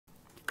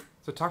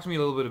So talk to me a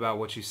little bit about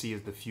what you see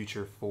as the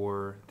future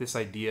for this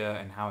idea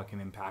and how it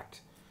can impact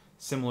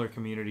similar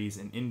communities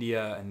in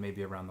India and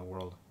maybe around the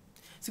world.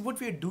 See, what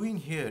we are doing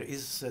here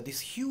is this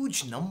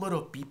huge number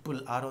of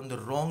people are on the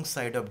wrong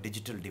side of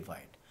digital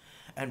divide.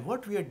 And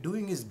what we are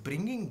doing is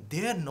bringing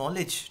their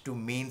knowledge to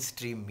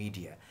mainstream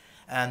media.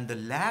 And the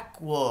lack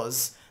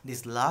was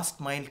this last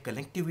mile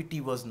connectivity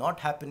was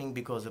not happening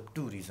because of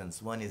two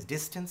reasons. One is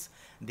distance,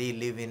 they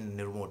live in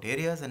remote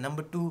areas, and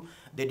number two,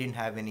 they didn't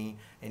have any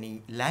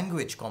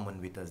language common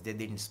with us. They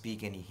didn't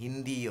speak any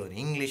Hindi or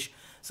English.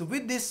 So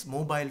with this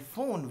mobile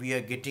phone, we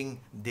are getting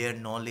their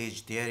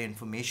knowledge, their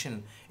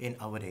information in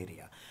our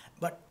area.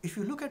 But if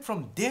you look at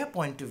from their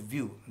point of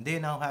view, they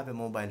now have a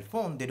mobile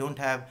phone. They don't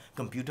have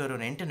computer or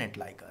internet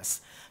like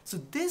us. So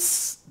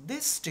this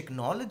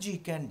technology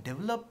can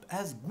develop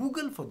as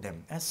Google for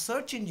them, as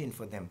search engine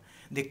for them.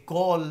 They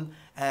call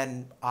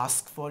and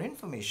ask for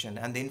information,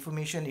 and the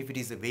information, if it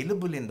is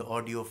available in the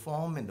audio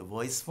form, in the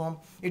voice form,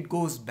 it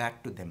goes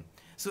back to them.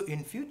 So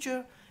in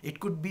future,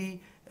 it could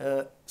be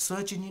a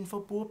search engine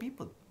for poor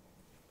people.